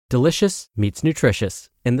Delicious meets nutritious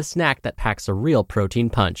in the snack that packs a real protein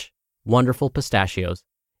punch. Wonderful Pistachios.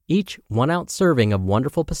 Each 1-ounce serving of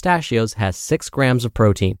Wonderful Pistachios has 6 grams of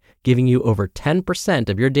protein, giving you over 10%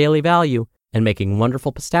 of your daily value and making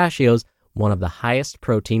Wonderful Pistachios one of the highest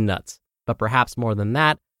protein nuts. But perhaps more than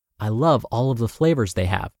that, I love all of the flavors they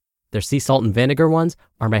have. Their sea salt and vinegar ones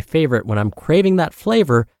are my favorite when I'm craving that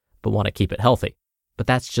flavor but want to keep it healthy. But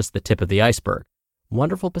that's just the tip of the iceberg.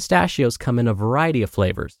 Wonderful Pistachios come in a variety of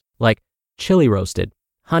flavors, like chili roasted,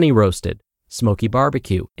 honey roasted, smoky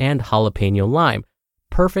barbecue, and jalapeno lime,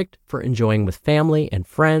 perfect for enjoying with family and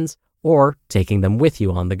friends or taking them with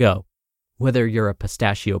you on the go. Whether you're a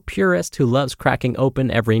pistachio purist who loves cracking open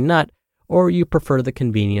every nut, or you prefer the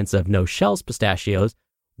convenience of no-shells pistachios,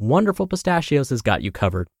 Wonderful Pistachios has got you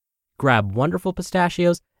covered. Grab Wonderful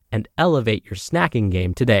Pistachios and elevate your snacking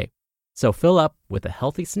game today. So fill up with a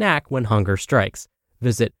healthy snack when hunger strikes.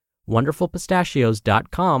 Visit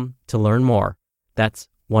wonderfulpistachios.com to learn more. That's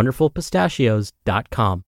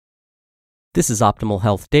wonderfulpistachios.com. This is Optimal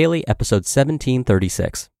Health Daily, episode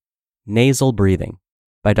 1736. Nasal Breathing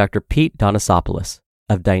by Dr. Pete Dionisopoulous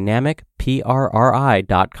of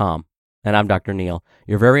dynamicprri.com. And I'm Dr. Neil,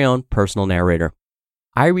 your very own personal narrator.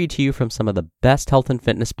 I read to you from some of the best health and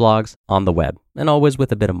fitness blogs on the web, and always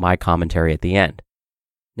with a bit of my commentary at the end.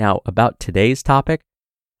 Now, about today's topic,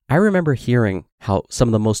 I remember hearing how some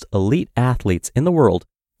of the most elite athletes in the world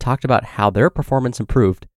talked about how their performance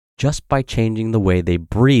improved just by changing the way they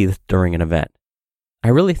breathed during an event. I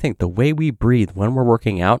really think the way we breathe when we're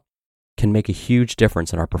working out can make a huge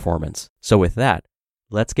difference in our performance. So with that,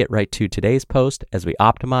 let's get right to today's post as we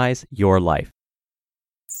optimize your life.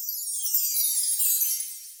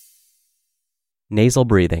 Nasal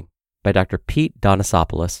Breathing by Dr. Pete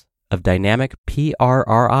Dionisopoulous of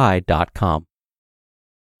dynamicprri.com.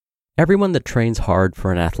 Everyone that trains hard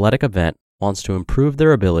for an athletic event wants to improve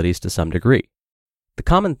their abilities to some degree. The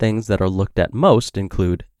common things that are looked at most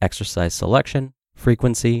include exercise selection,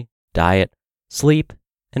 frequency, diet, sleep,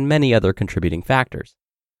 and many other contributing factors.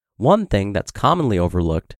 One thing that's commonly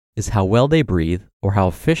overlooked is how well they breathe or how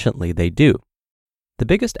efficiently they do. The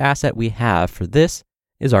biggest asset we have for this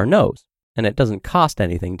is our nose, and it doesn't cost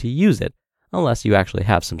anything to use it unless you actually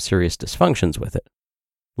have some serious dysfunctions with it.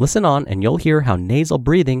 Listen on and you'll hear how nasal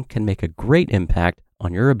breathing can make a great impact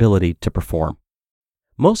on your ability to perform.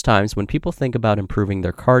 Most times when people think about improving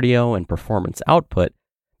their cardio and performance output,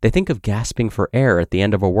 they think of gasping for air at the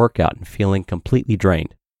end of a workout and feeling completely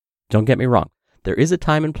drained. Don't get me wrong, there is a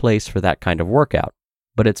time and place for that kind of workout,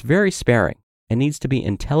 but it's very sparing and needs to be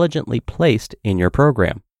intelligently placed in your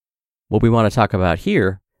program. What we want to talk about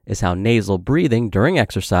here is how nasal breathing during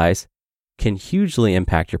exercise can hugely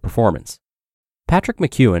impact your performance. Patrick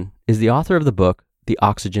McKeown is the author of the book, The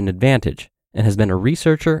Oxygen Advantage, and has been a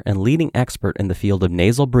researcher and leading expert in the field of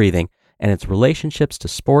nasal breathing and its relationships to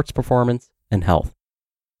sports performance and health.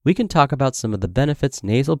 We can talk about some of the benefits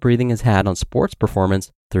nasal breathing has had on sports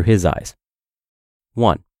performance through his eyes.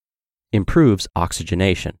 1. Improves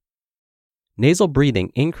oxygenation. Nasal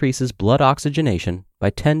breathing increases blood oxygenation by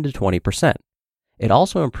 10 to 20%. It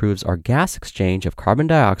also improves our gas exchange of carbon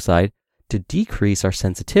dioxide to decrease our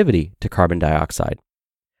sensitivity to carbon dioxide.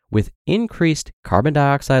 With increased carbon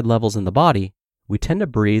dioxide levels in the body, we tend to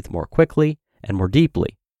breathe more quickly and more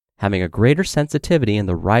deeply, having a greater sensitivity in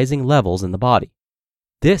the rising levels in the body.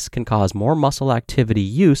 This can cause more muscle activity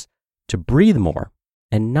use to breathe more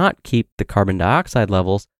and not keep the carbon dioxide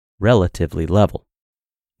levels relatively level.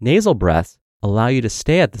 Nasal breaths allow you to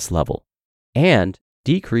stay at this level and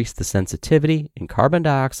decrease the sensitivity in carbon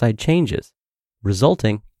dioxide changes,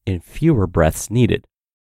 resulting in fewer breaths needed.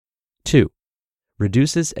 2.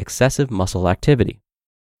 Reduces excessive muscle activity.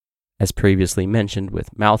 As previously mentioned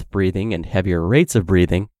with mouth breathing and heavier rates of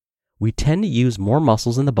breathing, we tend to use more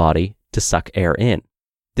muscles in the body to suck air in.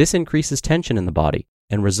 This increases tension in the body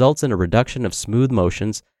and results in a reduction of smooth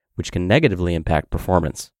motions, which can negatively impact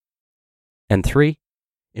performance. And 3.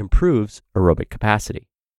 Improves aerobic capacity.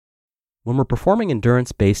 When we're performing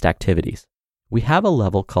endurance-based activities, we have a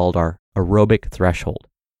level called our aerobic threshold.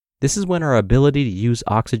 This is when our ability to use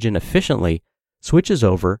oxygen efficiently switches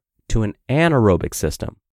over to an anaerobic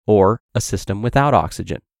system, or a system without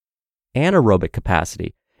oxygen. Anaerobic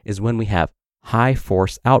capacity is when we have high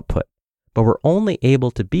force output, but we're only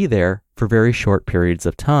able to be there for very short periods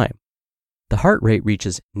of time. The heart rate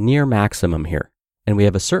reaches near maximum here, and we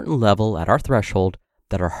have a certain level at our threshold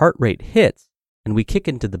that our heart rate hits, and we kick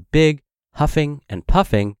into the big huffing and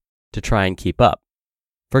puffing to try and keep up.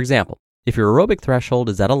 For example, if your aerobic threshold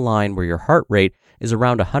is at a line where your heart rate is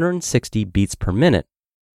around 160 beats per minute,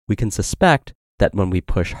 we can suspect that when we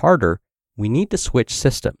push harder, we need to switch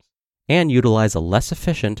systems, and utilize a less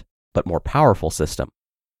efficient but more powerful system.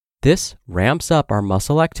 This ramps up our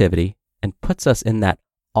muscle activity and puts us in that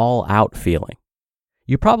all-out feeling.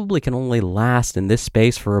 You probably can only last in this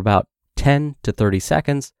space for about 10 to 30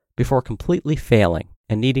 seconds before completely failing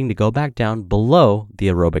and needing to go back down below the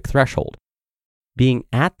aerobic threshold. Being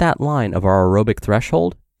at that line of our aerobic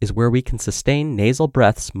threshold is where we can sustain nasal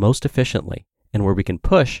breaths most efficiently and where we can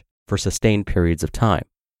push for sustained periods of time.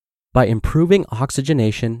 By improving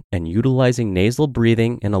oxygenation and utilizing nasal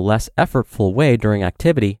breathing in a less effortful way during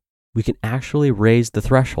activity, we can actually raise the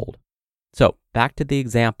threshold. So, back to the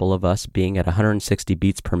example of us being at 160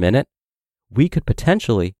 beats per minute, we could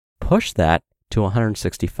potentially push that to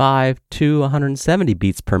 165 to 170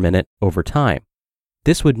 beats per minute over time.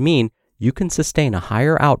 This would mean you can sustain a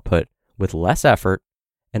higher output with less effort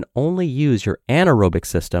and only use your anaerobic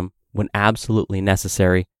system when absolutely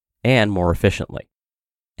necessary and more efficiently.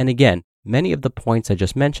 And again, many of the points I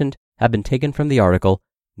just mentioned have been taken from the article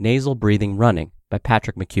Nasal Breathing Running by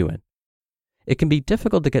Patrick McEwen. It can be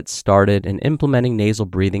difficult to get started in implementing nasal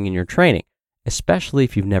breathing in your training, especially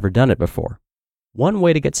if you've never done it before. One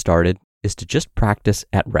way to get started is to just practice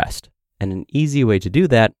at rest, and an easy way to do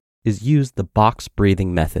that is use the box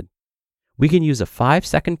breathing method. We can use a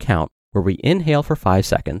 5-second count where we inhale for 5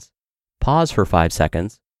 seconds, pause for 5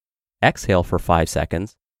 seconds, exhale for 5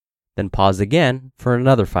 seconds, then pause again for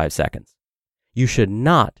another 5 seconds. You should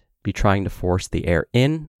not be trying to force the air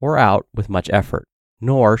in or out with much effort,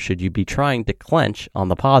 nor should you be trying to clench on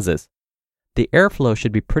the pauses. The airflow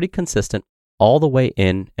should be pretty consistent all the way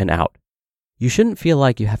in and out. You shouldn't feel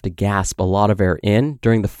like you have to gasp a lot of air in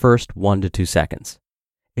during the first 1 to 2 seconds.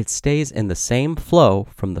 It stays in the same flow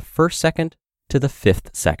from the first second to the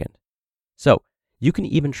 5th second. So you can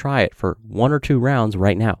even try it for 1 or 2 rounds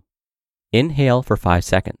right now. Inhale for 5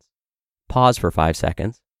 seconds, pause for 5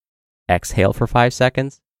 seconds, exhale for 5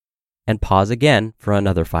 seconds, and pause again for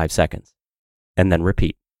another 5 seconds, and then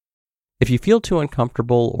repeat. If you feel too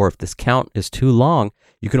uncomfortable or if this count is too long,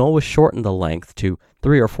 you can always shorten the length to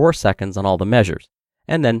 3 or 4 seconds on all the measures,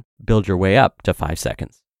 and then build your way up to 5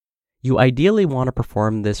 seconds. You ideally want to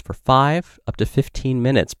perform this for 5 up to 15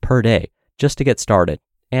 minutes per day just to get started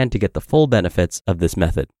and to get the full benefits of this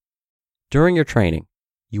method. During your training,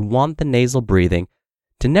 you want the nasal breathing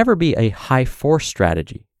to never be a high force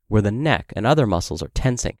strategy where the neck and other muscles are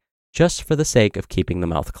tensing just for the sake of keeping the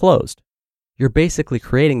mouth closed. You're basically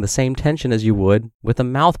creating the same tension as you would with a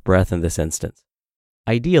mouth breath in this instance.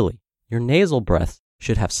 Ideally, your nasal breaths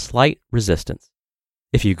should have slight resistance.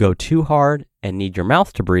 If you go too hard and need your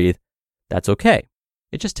mouth to breathe, that's okay.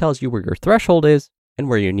 It just tells you where your threshold is and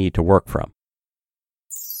where you need to work from.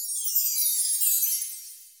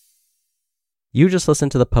 You just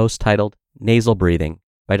listened to the post titled Nasal Breathing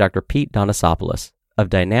by Dr. Pete Dionisopoulous of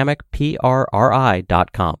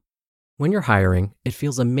dynamicprri.com. When you're hiring, it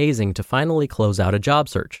feels amazing to finally close out a job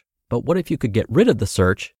search. But what if you could get rid of the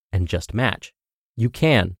search and just match? You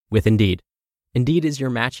can with Indeed. Indeed is your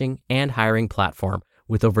matching and hiring platform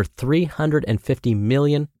with over 350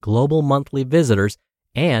 million global monthly visitors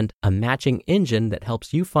and a matching engine that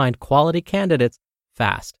helps you find quality candidates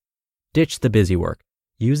fast. Ditch the busy work.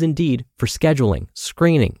 Use Indeed for scheduling,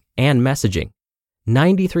 screening, and messaging.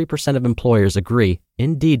 93% of employers agree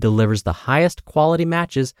Indeed delivers the highest quality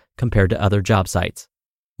matches compared to other job sites.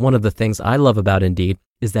 One of the things I love about Indeed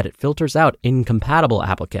is that it filters out incompatible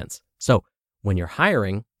applicants. So when you're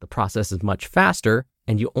hiring, the process is much faster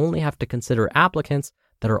and you only have to consider applicants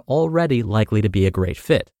that are already likely to be a great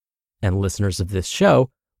fit. And listeners of this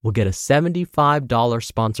show will get a $75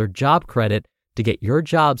 sponsored job credit to get your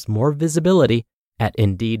jobs more visibility at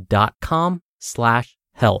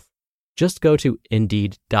Indeed.com/health. Just go to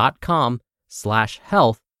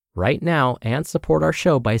Indeed.com/health right now and support our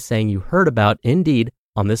show by saying you heard about Indeed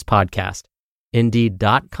on this podcast.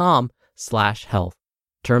 Indeed.com/health.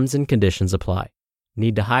 Terms and conditions apply.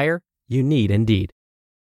 Need to hire? You need Indeed.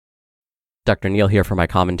 Dr. Neal here for my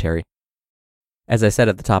commentary. As I said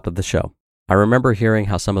at the top of the show, I remember hearing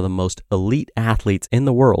how some of the most elite athletes in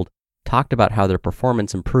the world talked about how their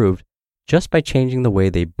performance improved just by changing the way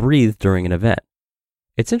they breathed during an event.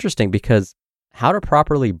 It's interesting because how to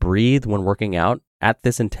properly breathe when working out, at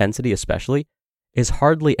this intensity especially, is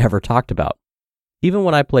hardly ever talked about. Even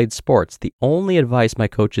when I played sports, the only advice my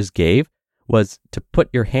coaches gave was to put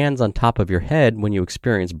your hands on top of your head when you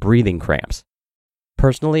experience breathing cramps.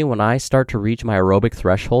 Personally, when I start to reach my aerobic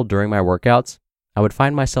threshold during my workouts, I would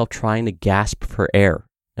find myself trying to gasp for air,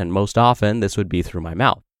 and most often this would be through my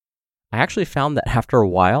mouth. I actually found that after a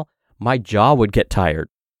while, my jaw would get tired.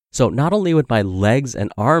 So not only would my legs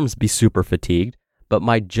and arms be super fatigued, but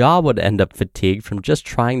my jaw would end up fatigued from just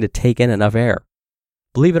trying to take in enough air.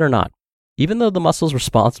 Believe it or not, Even though the muscles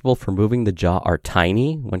responsible for moving the jaw are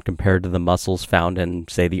tiny when compared to the muscles found in,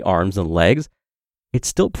 say, the arms and legs, it's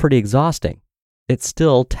still pretty exhausting. It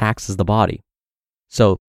still taxes the body.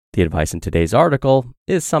 So, the advice in today's article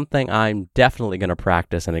is something I'm definitely going to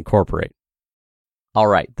practice and incorporate. All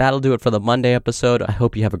right, that'll do it for the Monday episode. I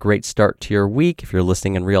hope you have a great start to your week if you're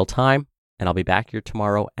listening in real time, and I'll be back here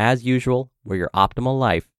tomorrow as usual, where your optimal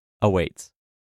life awaits.